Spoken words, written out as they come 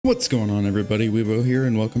What's going on, everybody? Weebo here,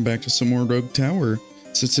 and welcome back to some more Rogue Tower.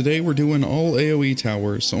 So today we're doing all AoE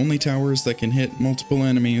towers, only towers that can hit multiple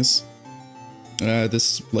enemies.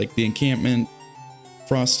 This like the encampment,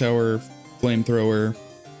 frost tower, flamethrower,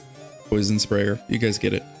 poison sprayer. You guys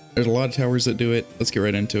get it. There's a lot of towers that do it. Let's get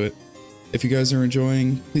right into it. If you guys are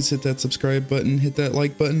enjoying, please hit that subscribe button, hit that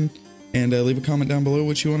like button, and leave a comment down below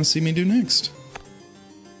what you want to see me do next.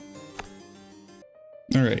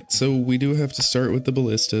 Alright, so we do have to start with the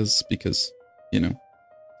ballistas because, you know,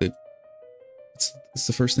 it's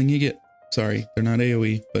the first thing you get. Sorry, they're not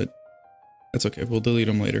AoE, but that's okay. We'll delete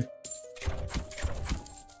them later.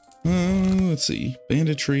 Let's see.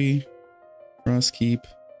 Banditry, Frostkeep.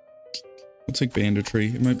 We'll take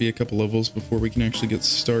Banditry. It might be a couple levels before we can actually get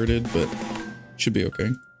started, but should be okay.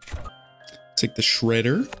 Take the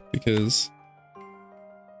Shredder because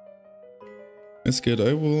that's good.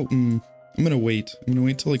 I'm gonna wait. I'm gonna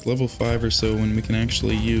wait till like level 5 or so when we can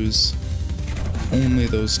actually use only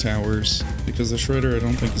those towers, because the Shredder I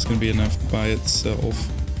don't think is gonna be enough by itself.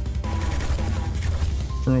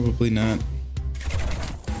 Probably not.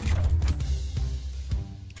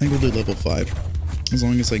 I think we'll do level 5 as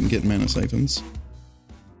long as I can get mana siphons.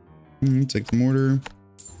 Take the mortar.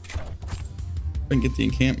 If I can get the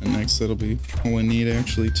encampment next, that'll be all I need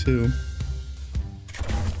actually too.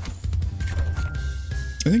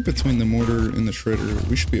 I think between the mortar and the shredder,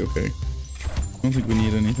 we should be okay. I don't think we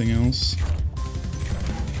need anything else.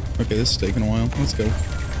 Okay, this is taking a while. Let's go.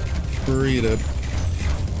 Hurry it up.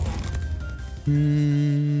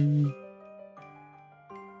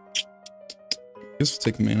 Guess we'll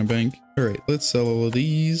take the mana bank. Alright, let's sell all of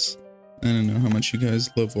these. I don't know how much you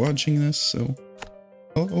guys love watching this, so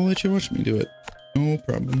I'll let you watch me do it. No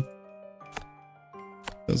problem.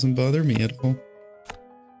 Doesn't bother me at all.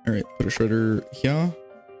 Alright, put a shredder here.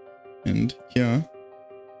 And yeah,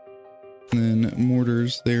 and then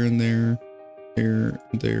mortars there and there, there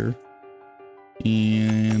and there,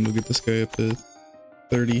 and we'll get this guy up to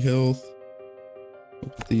 30 health. We'll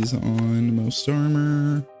put these on most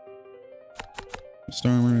armor,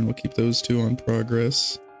 and we'll keep those two on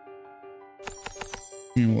progress,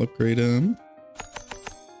 and we'll upgrade them,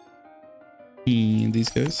 and these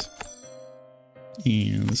guys,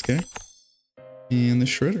 and this guy, and the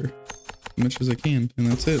shredder. As much as I can, and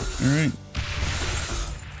that's it. All right,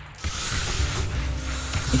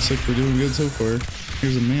 looks like we're doing good so far.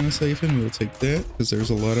 Here's a mana siphon. We'll take that because there's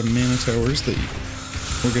a lot of mana towers that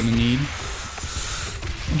we're gonna need.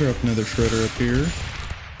 I'll drop another shredder up here.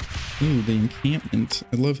 Ooh, the encampment.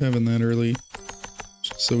 I love having that early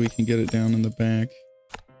just so we can get it down in the back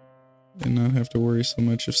and not have to worry so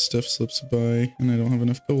much if stuff slips by and I don't have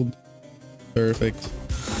enough gold. Perfect.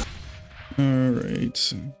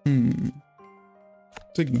 Alright.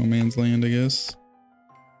 Take no man's land, I guess.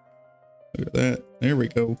 Look at that. There we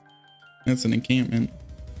go. That's an encampment.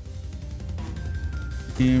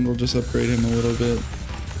 And we'll just upgrade him a little bit.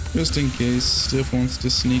 Just in case Stiff wants to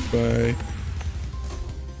sneak by.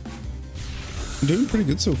 I'm doing pretty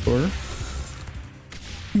good so far.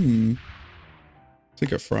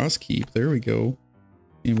 Take a Frostkeep. There we go.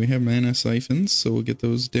 And we have mana siphons, so we'll get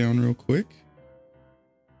those down real quick.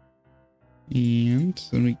 And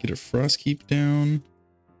then we get a Frostkeep down.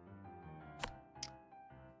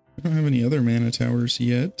 We don't have any other mana towers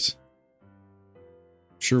yet.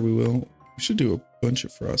 Sure we will. We should do a bunch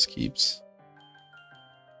of Frostkeeps.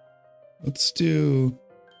 Let's do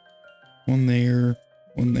one there,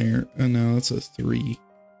 one there. Oh no, that's a 3.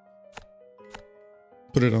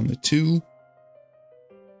 Put it on the 2.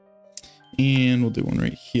 And we'll do one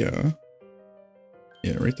right here.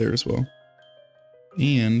 Yeah, right there as well.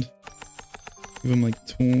 And give him like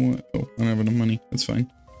 20. Oh, I don't have enough money. That's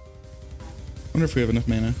fine. Wonder if we have enough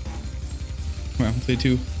mana. Wow, they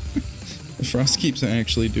do. The Frostkeeps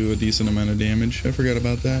actually do a decent amount of damage. I forgot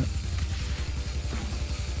about that.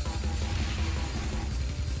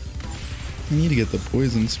 I need to get the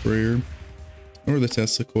poison sprayer. Or the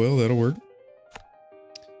Tesla coil, that'll work.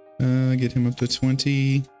 Get him up to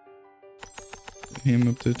 20. Get him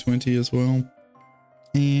up to 20 as well.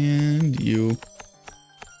 And you.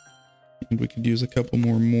 And we could use a couple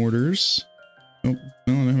more mortars. Oh,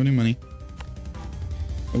 no, I don't have any money.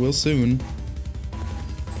 I will soon.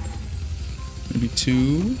 Maybe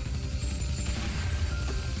 2.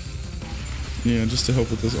 Yeah, just to help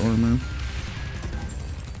with this armor.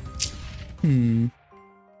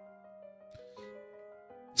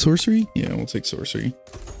 Sorcery? Yeah, we'll take sorcery.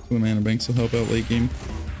 The mana banks will help out late game.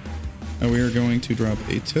 Now we are going to drop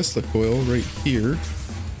a Tesla coil right here.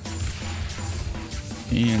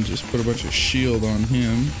 And just put a bunch of shield on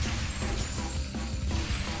him.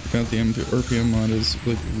 Got the RPM mod is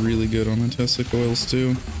like really good on the Tesla coils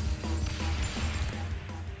too.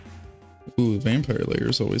 Ooh, vampire layer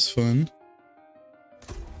is always fun.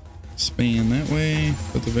 Span that way,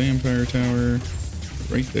 put the vampire tower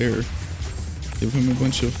right there. Give him a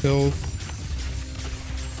bunch of health.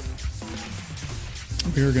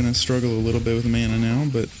 We are gonna struggle a little bit with mana now,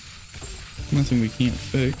 but nothing we can't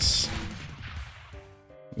fix.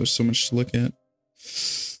 There's so much to look at.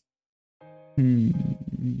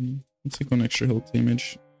 Let's take 1 extra health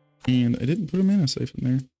damage. And I didn't put a mana siphon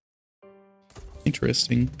there.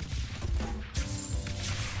 Interesting.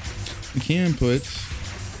 We can put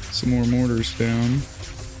some more mortars down.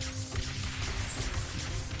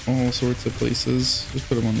 All sorts of places. Just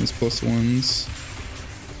put them on these +1s.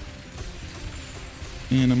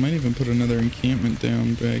 And I might even put another encampment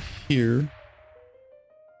down back here.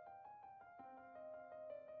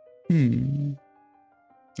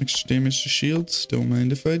 Extra damage to shields. Don't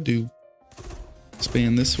mind if I do.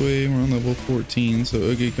 Span this way. We're on level 14, so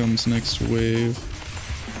Oogie comes next wave.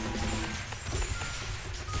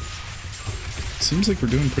 Seems like we're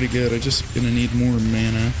doing pretty good. I just gonna need more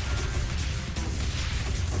mana.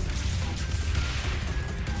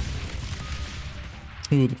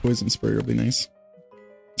 Ooh, the poison spray will be nice.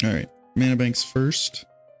 Alright, mana banks first.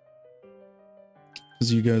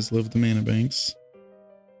 Because you guys love the mana banks.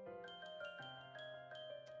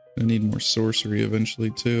 I need more sorcery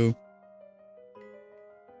eventually too.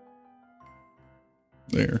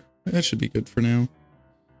 There. That should be good for now.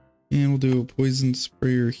 And we'll do a poison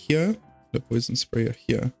sprayer here. A poison sprayer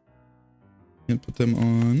here. And put them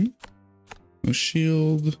on. No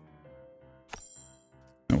shield.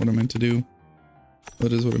 Not what I meant to do.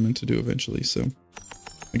 That is what I meant to do eventually, so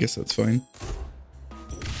I guess that's fine.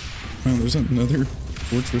 Wow, there's another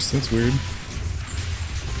fortress. That's weird.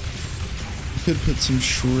 Could put some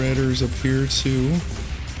shredders up here too.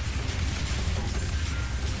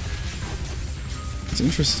 It's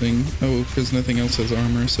interesting. Oh, because nothing else has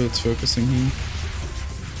armor, so it's focusing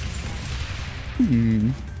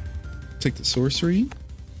him. Take the sorcery.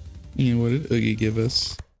 And what did Oogie give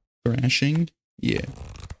us? Thrashing? Yeah.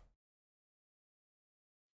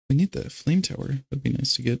 We need that flame tower. That'd be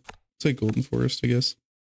nice to get. It's like Golden Forest, I guess.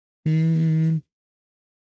 Let's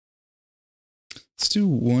do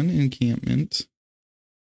 1 encampment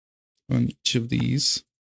on each of these.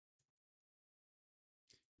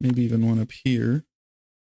 Maybe even one up here.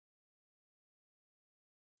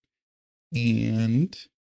 And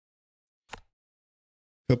a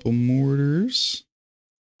couple mortars.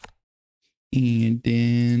 And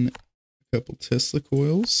then a couple Tesla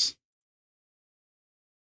coils.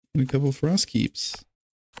 And a couple frost keeps.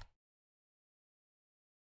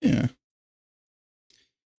 Yeah.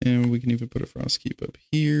 And we can even put a frost keep up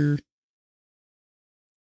here.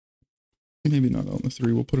 Maybe not on the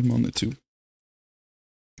 3. We'll put him on the 2.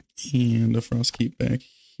 And a frost keep back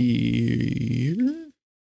here.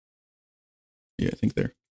 Yeah, I think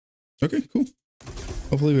there. Okay, cool.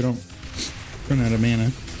 Hopefully we don't run out of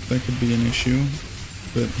mana. That could be an issue.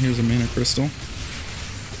 But here's a mana crystal.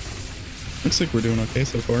 Looks like we're doing okay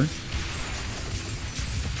so far.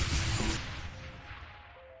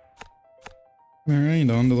 Alright,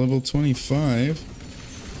 on to level 25.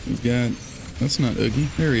 We've got... That's not Oogie.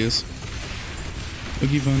 There he is.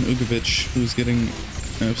 Oogie von Ugovich, who's getting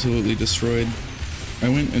absolutely destroyed. I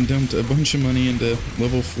went and dumped a bunch of money into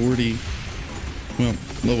level 40... Well,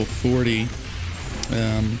 level 40...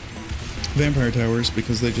 vampire towers,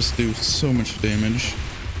 because they just do so much damage.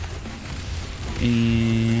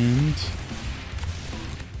 And...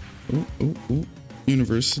 Oh.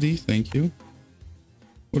 University, thank you.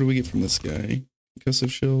 What do we get from this guy? Concussive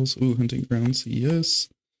shells. Ooh, hunting grounds, yes.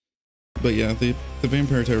 But yeah, the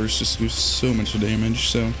vampire towers just do so much damage,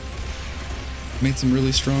 so... Made some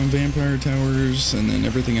really strong vampire towers, and then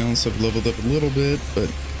everything else I've leveled up a little bit, but...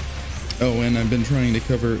 Oh, and I've been trying to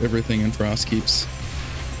cover everything in frost keeps.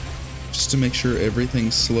 Just to make sure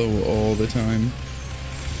everything's slow all the time.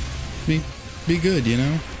 Be good, you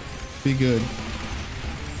know? Be good.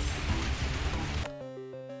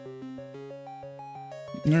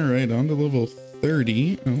 Alright, on to level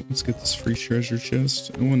 30. Oh, let's get this free treasure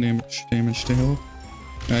chest. 1 damage to health.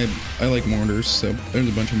 I like mortars, so there's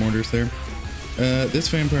a bunch of mortars there. This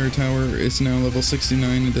vampire tower is now level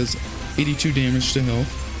 69. It does 82 damage to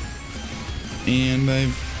health. And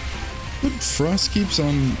I've put frost keeps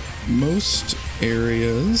on most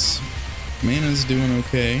areas. Mana's doing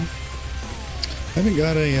okay. I haven't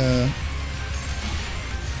got a,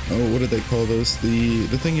 oh, what do they call those? The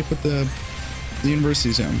thing you put the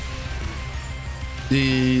universities down.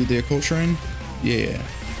 The occult shrine? Yeah.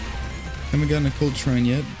 Haven't gotten a occult shrine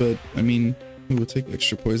yet, but I mean, We'll take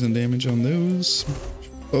extra poison damage on those.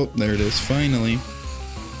 Oh, there it is, finally.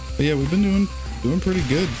 But yeah, we've been doing pretty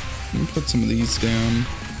good. Let me put some of these down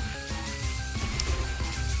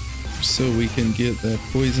so we can get that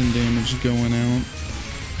poison damage going out.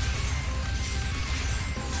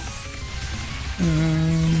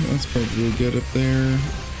 That's probably good up there.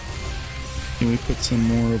 Can we put some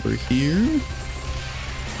more over here?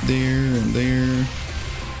 There and there.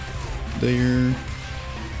 There.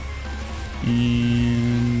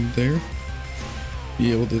 And there.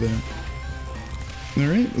 Yeah, we'll do that.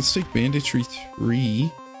 Alright, let's take banditry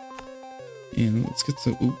 3. And let's get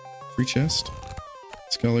the free chest.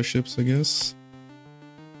 Scholarships, I guess.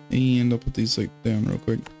 And I'll put these like down real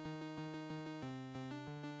quick.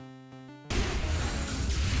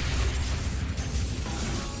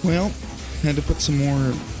 Well, had to put some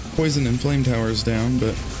more poison and flame towers down,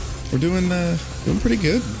 but we're doing pretty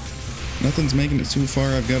good. Nothing's making it too far.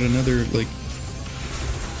 I've got another like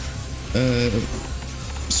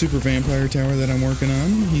super vampire tower that I'm working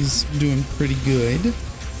on. He's doing pretty good.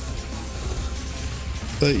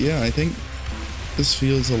 But yeah, I think this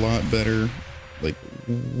feels a lot better, like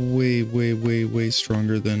way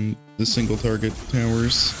stronger than the single target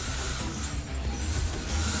towers.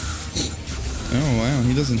 Oh wow,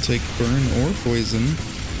 he doesn't take burn or poison.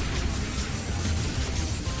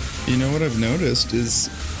 You know what I've noticed is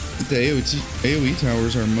the AoE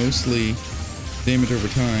towers are mostly damage over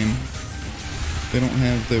time. They don't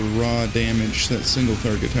have the raw damage that single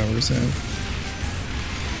target towers have.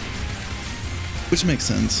 Which makes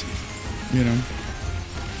sense, you know.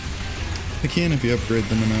 They can if you upgrade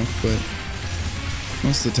them enough, but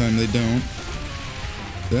most of the time they don't.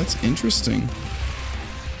 That's interesting.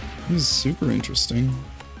 This is super interesting.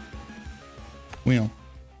 Well,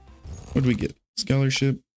 what do we get?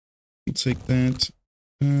 Scholarship. We'll take that.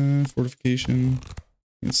 Fortification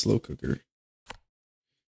and slow cooker.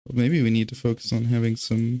 Well, maybe we need to focus on having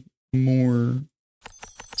some more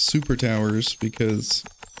super towers, because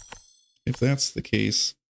if that's the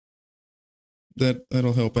case,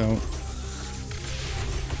 that'll help out.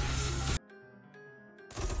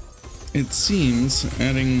 It seems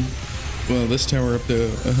adding, well, this tower up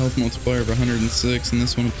to a health multiplier of 106 and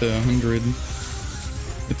this one up to 100.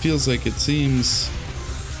 It feels like it seems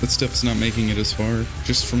that stuff's not making it as far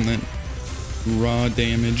just from that raw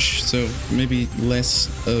damage. So maybe less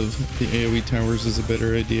of the AoE towers is a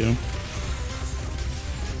better idea.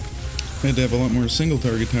 I had to have a lot more single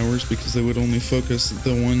target towers because they would only focus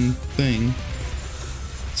the one thing.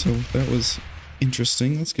 So that was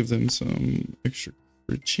interesting. Let's give them some extra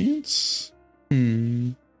chance.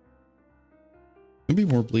 Maybe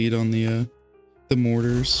more bleed on the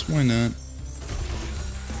mortars. Why not?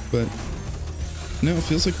 But no, it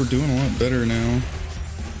feels like we're doing a lot better now.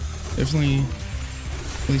 Definitely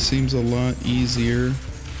seems a lot easier.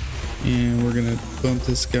 And we're gonna bump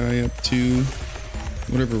this guy up to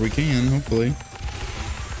whatever we can, hopefully.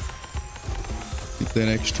 Get that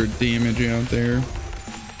extra damage out there.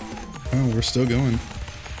 Oh, we're still going.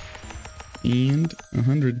 And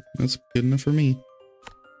 100. That's good enough for me.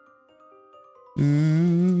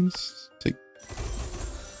 Let's take...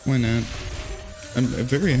 Why not? I'm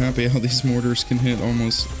very happy how these mortars can hit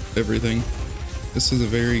almost everything. This is a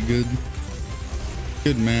very good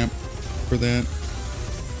map for that.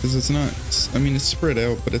 Because it's not... I mean, it's spread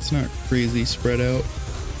out, but it's not crazy spread out.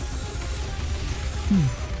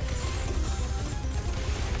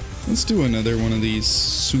 Let's do another one of these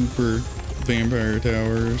super vampire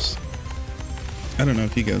towers. I don't know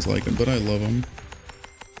if you guys like them, but I love them.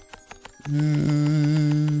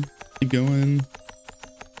 Keep going.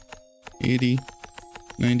 80.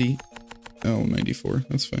 90. Oh, 94.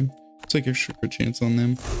 That's fine. Take a extra chance on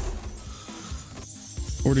them.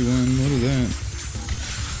 41. What is that?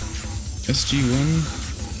 SG1.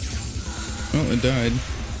 Well, it died.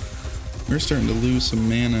 We're starting to lose some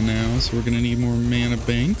mana now, so we're going to need more mana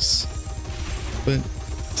banks. But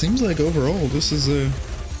it seems like overall, this is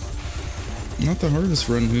not the hardest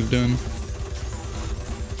run we've done.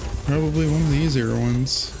 Probably one of the easier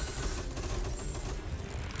ones.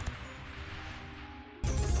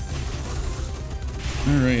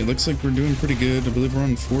 Alright, looks like we're doing pretty good. I believe we're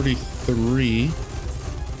on 43.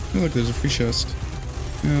 Oh, look, there's a free chest.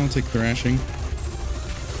 I'll take thrashing.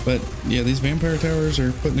 But yeah, these vampire towers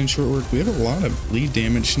are putting in short work. We have a lot of bleed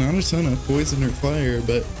damage, not a ton of poison or fire,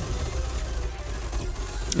 but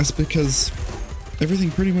that's because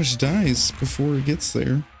everything pretty much dies before it gets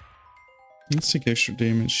there. Let's take extra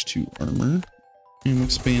damage to armor. And we'll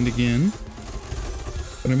expand again.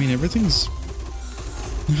 But I mean, everything's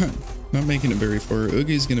not making it very far.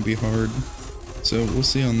 Oogie's gonna be hard. So we'll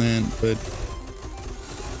see on that, but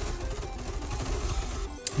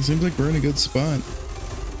It seems like we're in a good spot.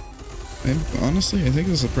 Honestly, I think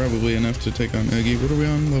this is probably enough to take on Oogie. What are we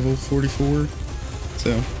on? Level 44?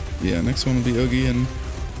 So, yeah, next one will be Oogie, and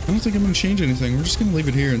I don't think I'm going to change anything. We're just going to leave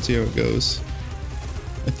it here and see how it goes.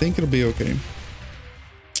 I think it'll be okay.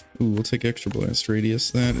 Ooh, we'll take Extra Blast Radius.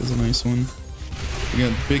 That is a nice one. We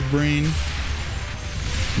got Big Brain.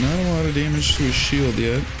 Not a lot of damage to his shield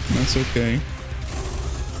yet. That's okay.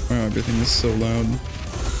 Wow, everything is so loud.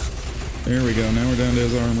 There we go. Now we're down to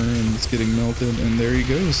his armor and it's getting melted. And there he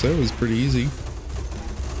goes. That was pretty easy.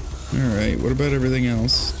 Alright, what about everything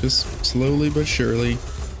else? Just slowly but surely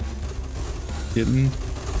getting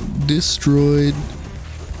destroyed.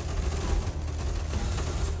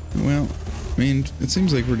 Well, I mean, it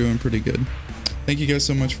seems like we're doing pretty good. Thank you guys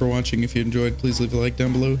so much for watching. If you enjoyed, please leave a like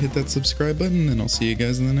down below, hit that subscribe button, and I'll see you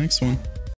guys in the next one.